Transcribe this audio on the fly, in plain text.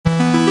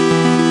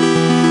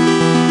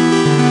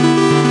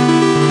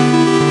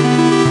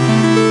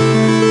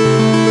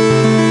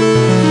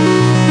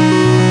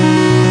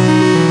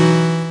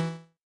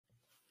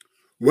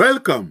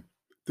Welcome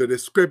to the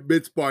Script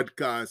Bits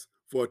podcast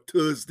for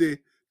Thursday,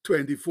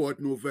 24th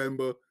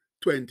November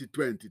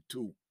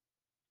 2022.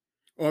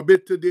 Our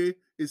bit today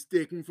is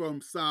taken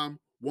from Psalm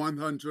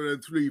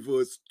 103,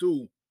 verse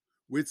 2,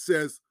 which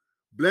says,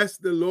 "Bless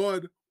the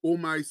Lord, O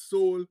my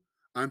soul,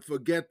 and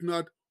forget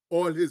not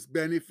all his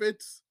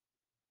benefits."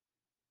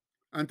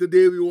 And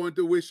today we want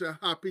to wish a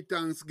happy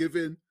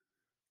Thanksgiving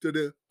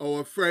to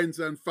our friends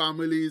and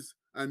families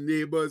and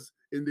neighbors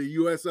in the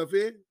US of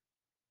A.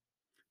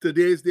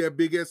 Today is their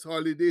biggest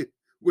holiday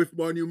with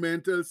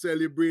monumental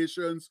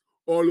celebrations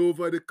all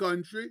over the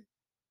country.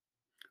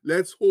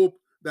 Let's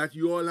hope that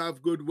you all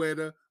have good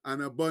weather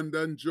and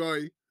abundant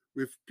joy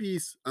with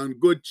peace and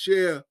good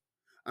cheer,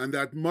 and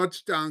that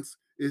much thanks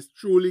is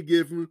truly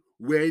given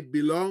where it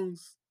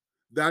belongs.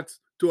 That's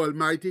to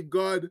Almighty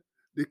God,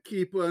 the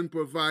keeper and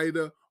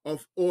provider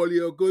of all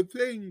your good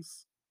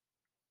things.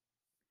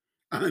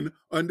 And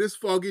on this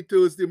foggy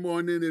Thursday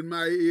morning in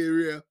my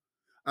area,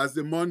 as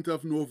the month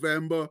of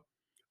November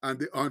and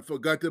the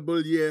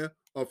unforgettable year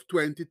of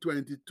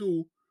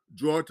 2022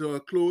 draw to a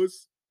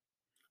close,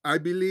 I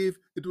believe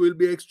it will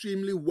be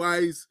extremely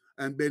wise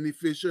and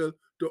beneficial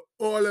to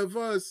all of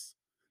us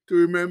to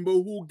remember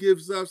who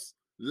gives us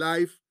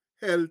life,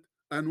 health,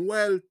 and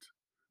wealth.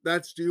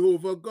 That's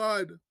Jehovah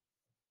God.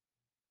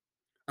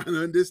 And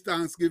on this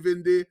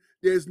Thanksgiving Day,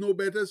 there's no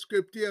better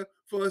scripture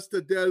for us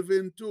to delve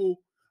into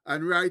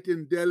and write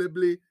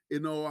indelibly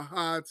in our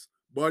hearts,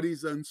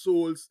 bodies, and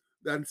souls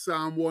than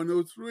Psalm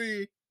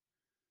 103,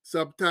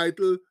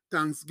 subtitled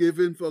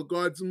Thanksgiving for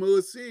God's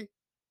Mercy.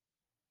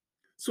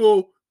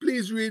 So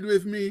please read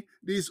with me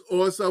these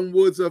awesome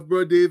words of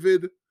Brother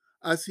David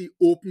as he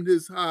opened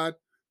his heart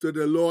to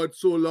the Lord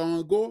so long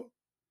ago,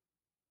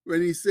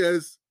 when he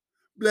says,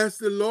 "Bless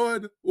the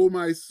Lord, O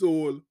my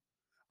soul,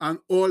 and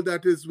all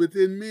that is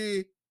within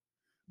me.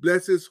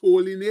 Bless his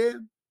holy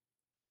name.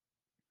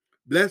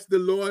 Bless the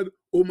Lord,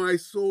 O my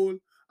soul,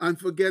 and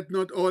forget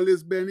not all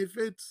his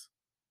benefits,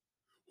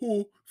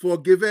 who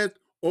forgiveth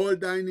all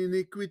thine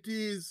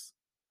iniquities,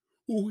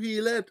 who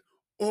healeth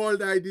all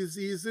thy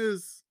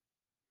diseases,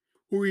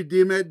 who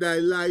redeemeth thy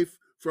life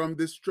from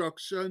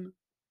destruction,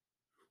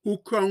 who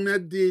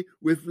crowned thee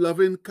with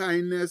loving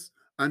kindness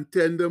and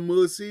tender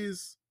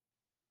mercies,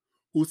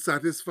 who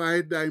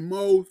satisfied thy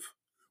mouth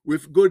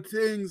with good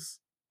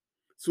things,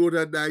 so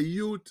that thy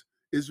youth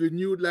is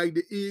renewed like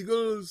the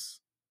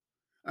eagles."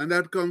 And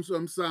that comes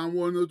from Psalm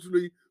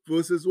 103,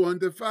 verses 1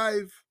 to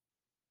 5.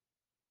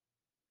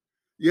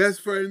 Yes,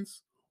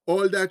 friends,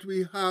 all that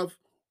we have,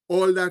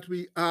 all that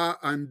we are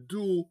and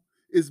do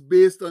is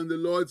based on the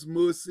Lord's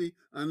mercy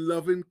and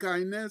loving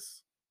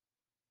kindness.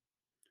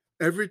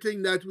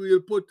 Everything that we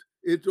will put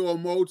into our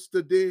mouths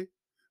today,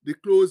 the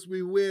clothes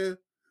we wear,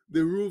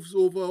 the roofs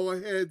over our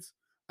heads,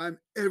 and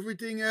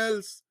everything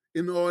else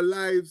in our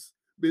lives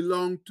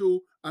belong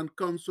to and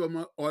comes from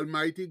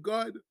Almighty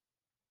God.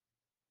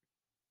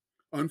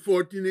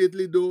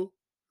 Unfortunately, though,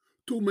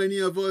 too many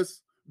of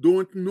us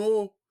don't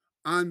know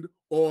and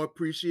or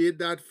appreciate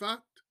that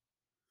fact.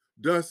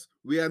 Thus,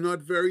 we are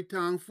not very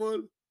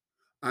thankful,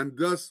 and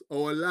thus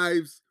our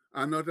lives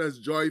are not as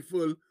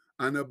joyful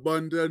and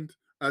abundant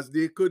as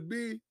they could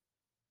be.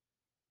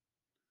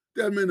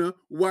 Tell me now,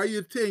 why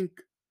you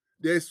think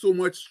there's so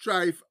much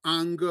strife,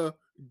 anger,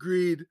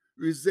 greed,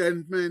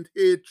 resentment,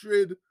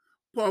 hatred,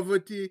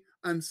 poverty,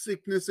 and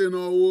sickness in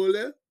our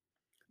world,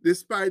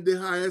 despite the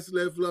highest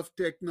level of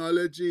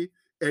technology,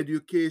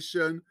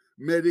 education,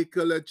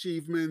 medical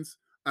achievements,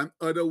 and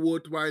other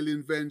worthwhile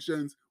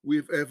inventions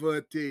we've ever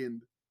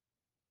attained?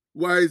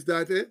 Why is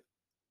that?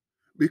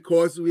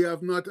 Because we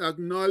have not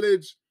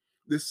acknowledged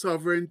the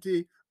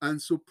sovereignty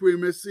and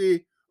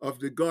supremacy of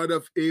the God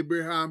of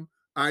Abraham,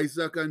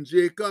 Isaac, and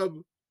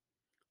Jacob,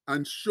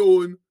 and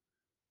shown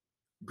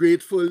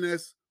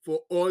gratefulness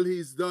for all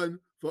he's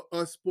done for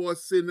us poor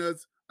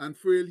sinners and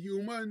frail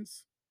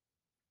humans.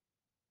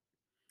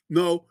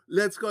 Now,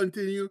 let's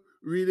continue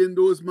reading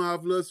those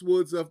marvelous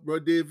words of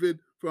Brother David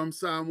from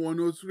Psalm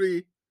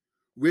 103,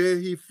 where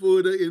he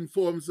further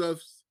informs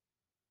us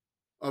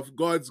of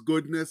God's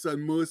goodness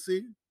and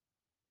mercy.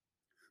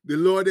 "The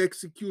Lord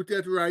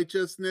executeth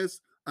righteousness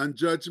and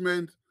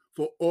judgment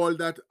for all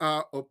that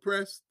are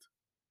oppressed.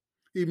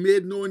 He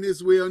made known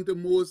his way unto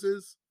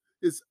Moses,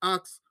 his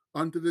acts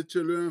unto the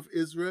children of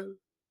Israel.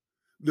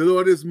 The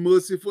Lord is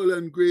merciful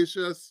and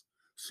gracious,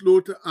 slow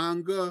to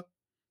anger,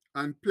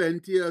 and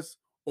plenteous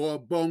or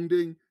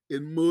abounding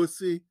in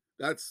mercy,"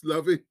 that's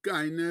loving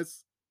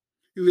kindness.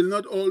 "He will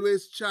not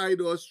always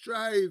chide or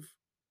strive,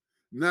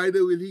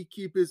 neither will he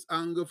keep his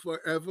anger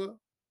forever.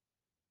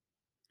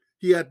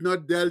 He hath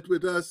not dealt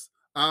with us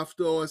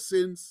after our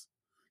sins,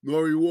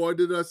 nor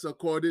rewarded us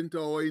according to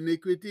our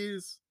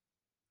iniquities.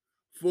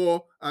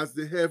 For as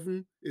the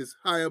heaven is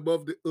high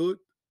above the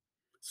earth,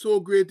 so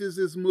great is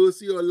his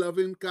mercy or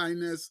loving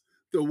kindness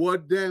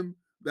toward them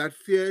that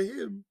fear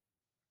him.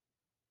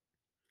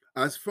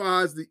 As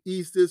far as the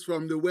east is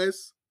from the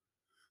west,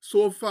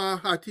 so far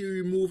hath he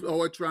removed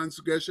our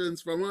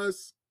transgressions from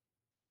us.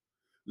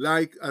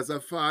 Like as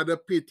a father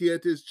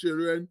pitieth his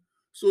children,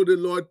 so the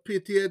Lord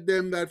pitieth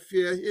them that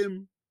fear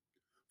him.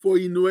 For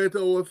he knoweth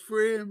our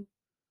frame.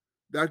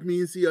 That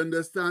means he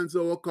understands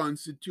our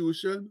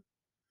constitution.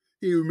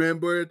 He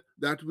remembered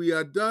that we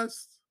are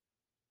dust.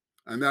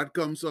 And that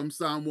comes from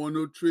Psalm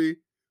 103,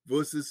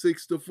 verses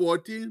 6 to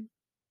 14.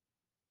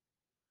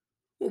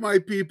 Oh, my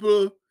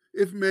people,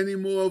 if many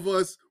more of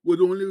us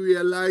would only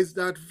realize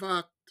that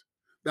fact,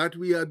 that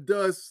we are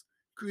dust,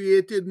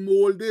 created,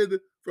 molded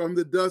from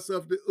the dust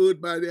of the earth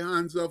by the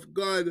hands of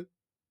God,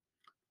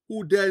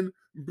 who then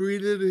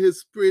breathed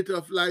his spirit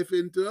of life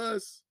into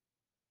us.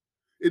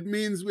 It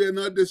means we are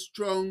not the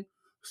strong,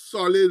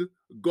 solid,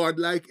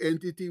 godlike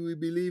entity we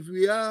believe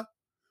we are,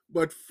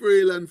 but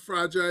frail and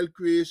fragile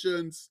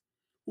creations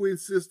who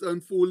insist on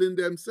fooling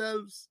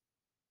themselves.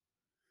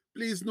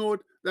 Please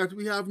note that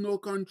we have no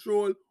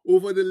control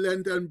over the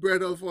length and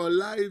breadth of our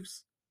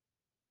lives.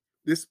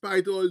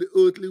 Despite all the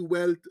earthly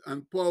wealth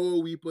and power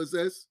we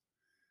possess,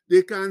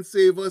 they can't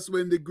save us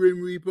when the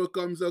grim reaper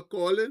comes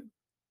a-calling.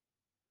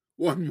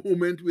 One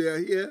moment we are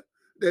here,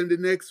 then the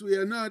next we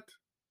are not.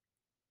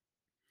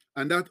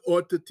 And that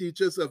ought to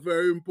teach us a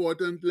very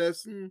important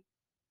lesson.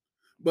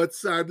 But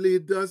sadly,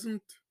 it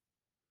doesn't.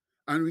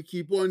 And we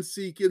keep on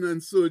seeking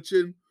and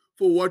searching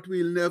for what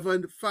we'll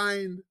never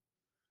find,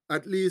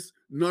 at least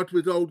not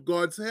without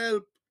God's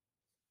help.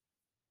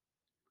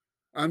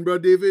 And Brother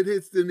David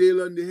hits the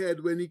nail on the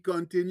head when he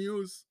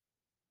continues,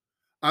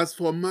 as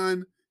for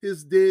man,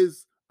 his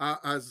days are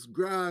as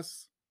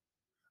grass,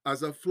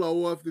 as a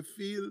flower of the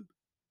field.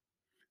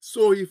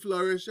 So he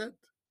flourisheth,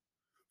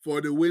 for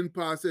the wind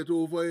passeth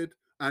over it,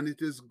 and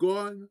it is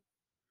gone,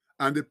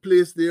 and the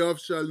place thereof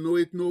shall know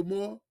it no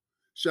more,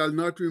 shall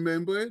not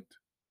remember it.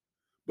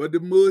 But the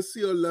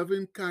mercy or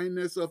loving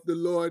kindness of the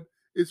Lord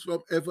is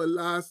from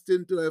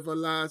everlasting to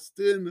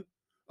everlasting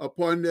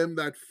upon them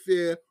that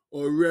fear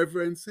or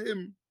reverence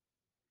him.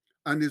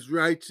 And his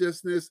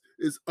righteousness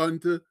is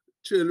unto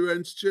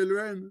children's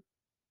children,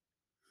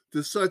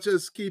 to such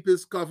as keep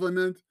his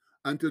covenant,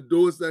 and to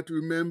those that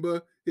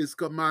remember his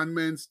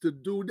commandments to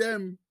do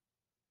them.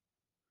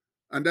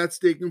 And that's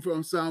taken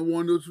from Psalm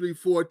 103,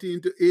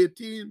 14 to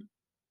 18.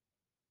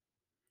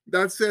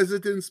 That says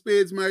it in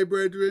spades, my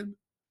brethren.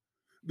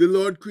 The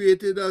Lord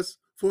created us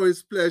for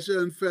his pleasure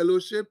and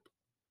fellowship,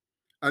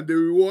 and the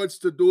rewards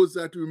to those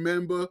that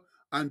remember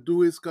and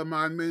do his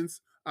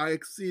commandments are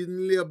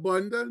exceedingly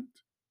abundant.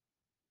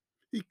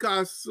 He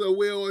casts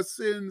away our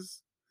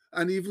sins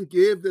and even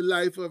gave the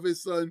life of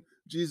his son,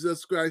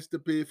 Jesus Christ, to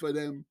pay for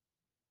them.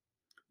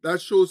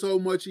 That shows how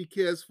much he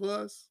cares for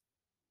us.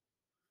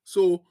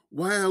 So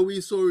why are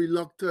we so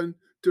reluctant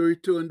to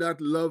return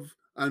that love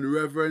and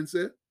reverence?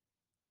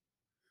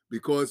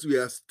 Because we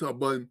are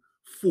stubborn,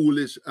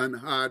 foolish, and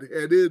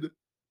hard-headed.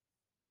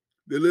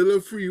 The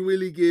little free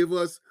will he gave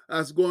us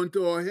has gone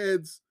to our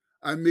heads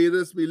and made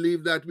us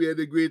believe that we are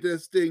the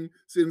greatest thing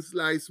since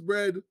sliced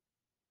bread,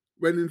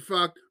 when in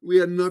fact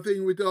we are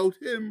nothing without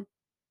him.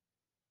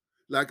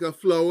 Like a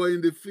flower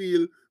in the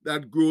field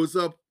that grows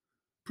up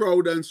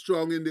proud and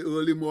strong in the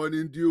early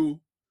morning dew,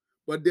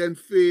 but then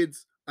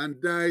fades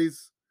and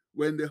dies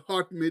when the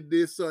hot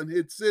midday sun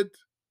hits it.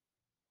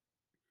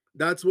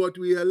 That's what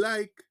we are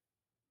like.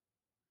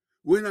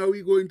 When are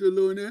we going to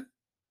learn it?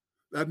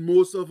 That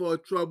most of our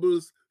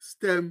troubles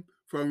stem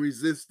from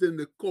resisting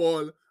the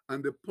call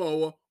and the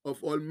power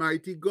of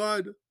Almighty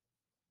God?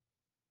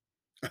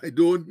 I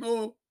don't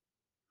know,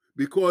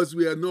 because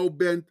we are now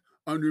bent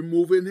on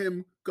removing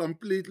him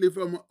completely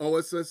from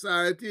our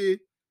society,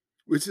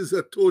 which is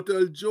a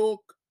total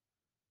joke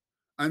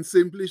and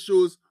simply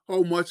shows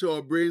how much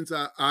our brains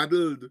are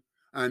addled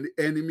and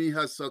the enemy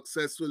has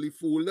successfully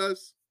fooled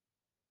us.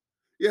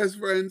 Yes,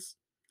 friends,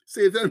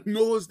 Satan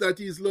knows that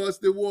he's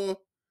lost the war.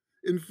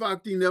 In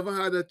fact, he never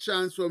had a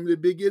chance from the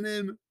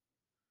beginning.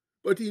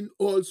 But he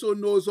also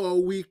knows our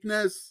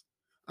weakness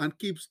and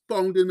keeps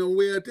pounding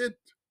away at it.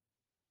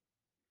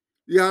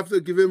 You have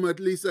to give him at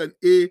least an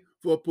A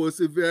for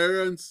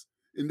perseverance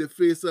in the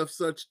face of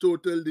such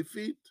total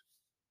defeat.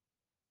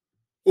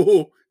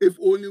 Oh, if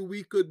only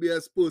we could be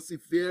as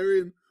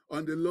persevering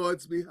on the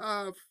Lord's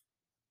behalf.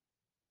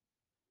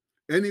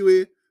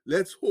 Anyway,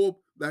 let's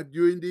hope that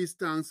during these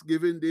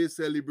Thanksgiving Day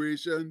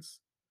celebrations,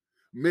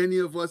 many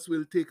of us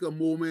will take a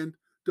moment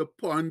to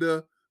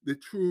ponder the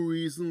true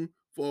reason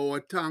for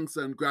our thanks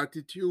and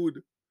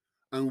gratitude,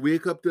 and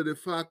wake up to the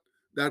fact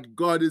that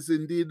God is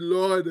indeed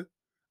Lord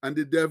and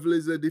the devil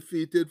is a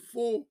defeated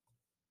foe.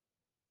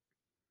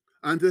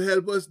 And to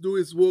help us do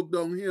his work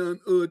down here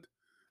on earth,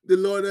 the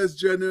Lord has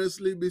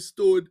generously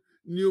bestowed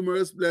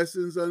numerous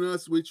blessings on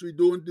us which we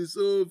don't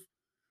deserve,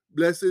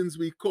 blessings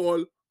we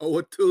call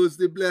our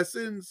Thursday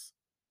blessings.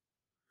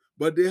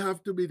 But they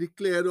have to be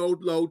declared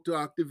out loud to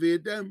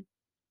activate them.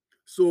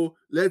 So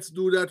let's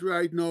do that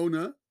right now,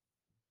 nah?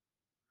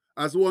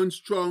 As one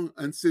strong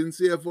and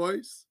sincere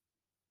voice.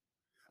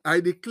 I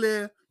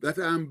declare that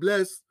I am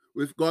blessed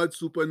with God's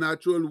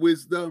supernatural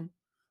wisdom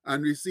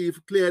and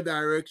receive clear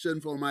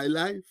direction for my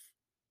life.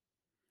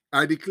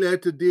 I declare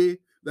today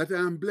that I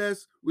am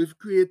blessed with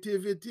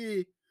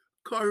creativity,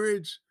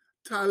 courage,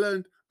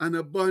 talent, and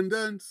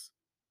abundance.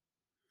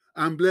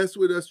 I'm blessed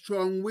with a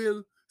strong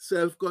will,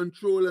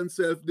 self-control, and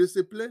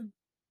self-discipline.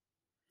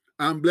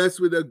 I'm blessed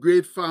with a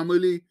great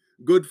family,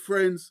 good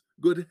friends,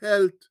 good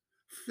health,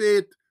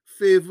 faith,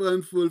 favor,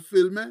 and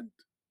fulfillment.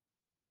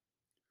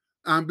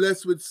 I'm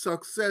blessed with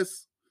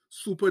success,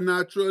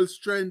 supernatural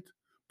strength,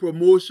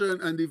 promotion,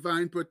 and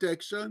divine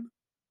protection.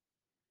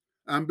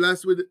 I'm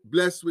blessed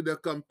with a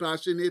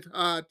compassionate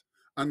heart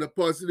and a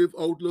positive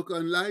outlook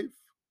on life.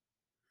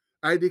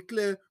 I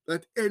declare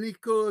that any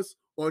curse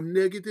or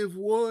negative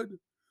word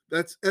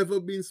that's ever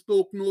been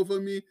spoken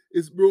over me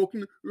is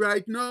broken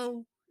right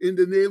now in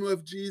the name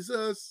of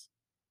Jesus.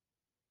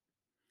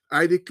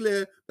 I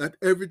declare that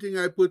everything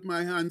I put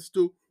my hands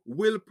to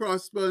will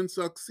prosper and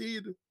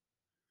succeed.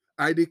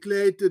 I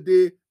declare it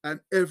today and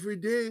every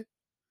day.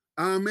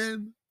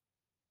 Amen.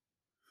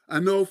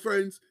 And now,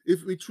 friends,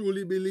 if we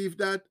truly believe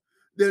that,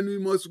 then we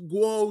must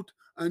go out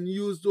and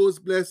use those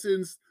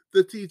blessings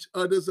to teach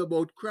others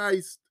about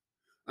Christ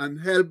and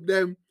help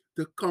them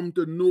to come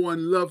to know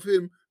and love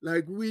him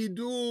like we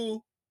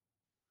do.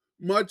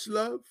 Much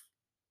love.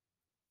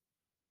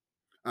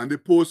 And the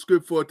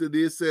postscript for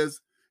today says,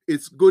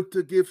 it's good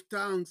to give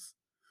thanks,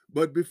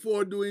 but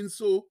before doing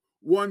so,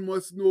 one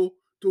must know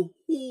to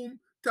whom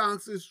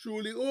thanks is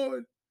truly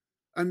owed.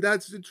 And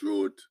that's the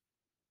truth.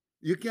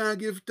 You can't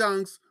give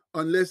thanks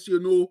unless you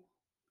know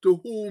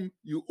to whom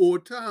you owe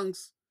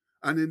thanks.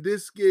 And in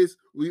this case,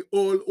 we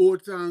all owe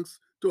thanks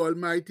to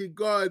Almighty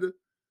God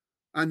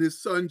and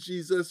his Son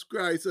Jesus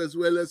Christ, as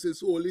well as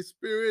his Holy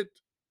Spirit.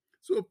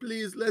 So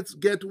please, let's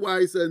get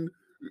wise and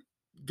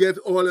get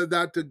all of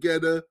that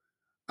together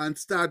and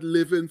start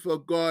living for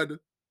God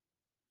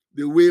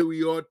the way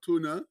we ought to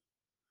now.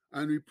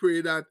 And we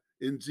pray that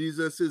in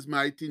Jesus'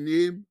 mighty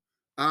name.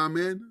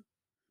 Amen.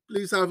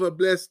 Please have a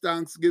blessed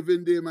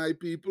Thanksgiving Day, my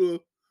people.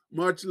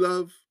 Much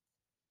love.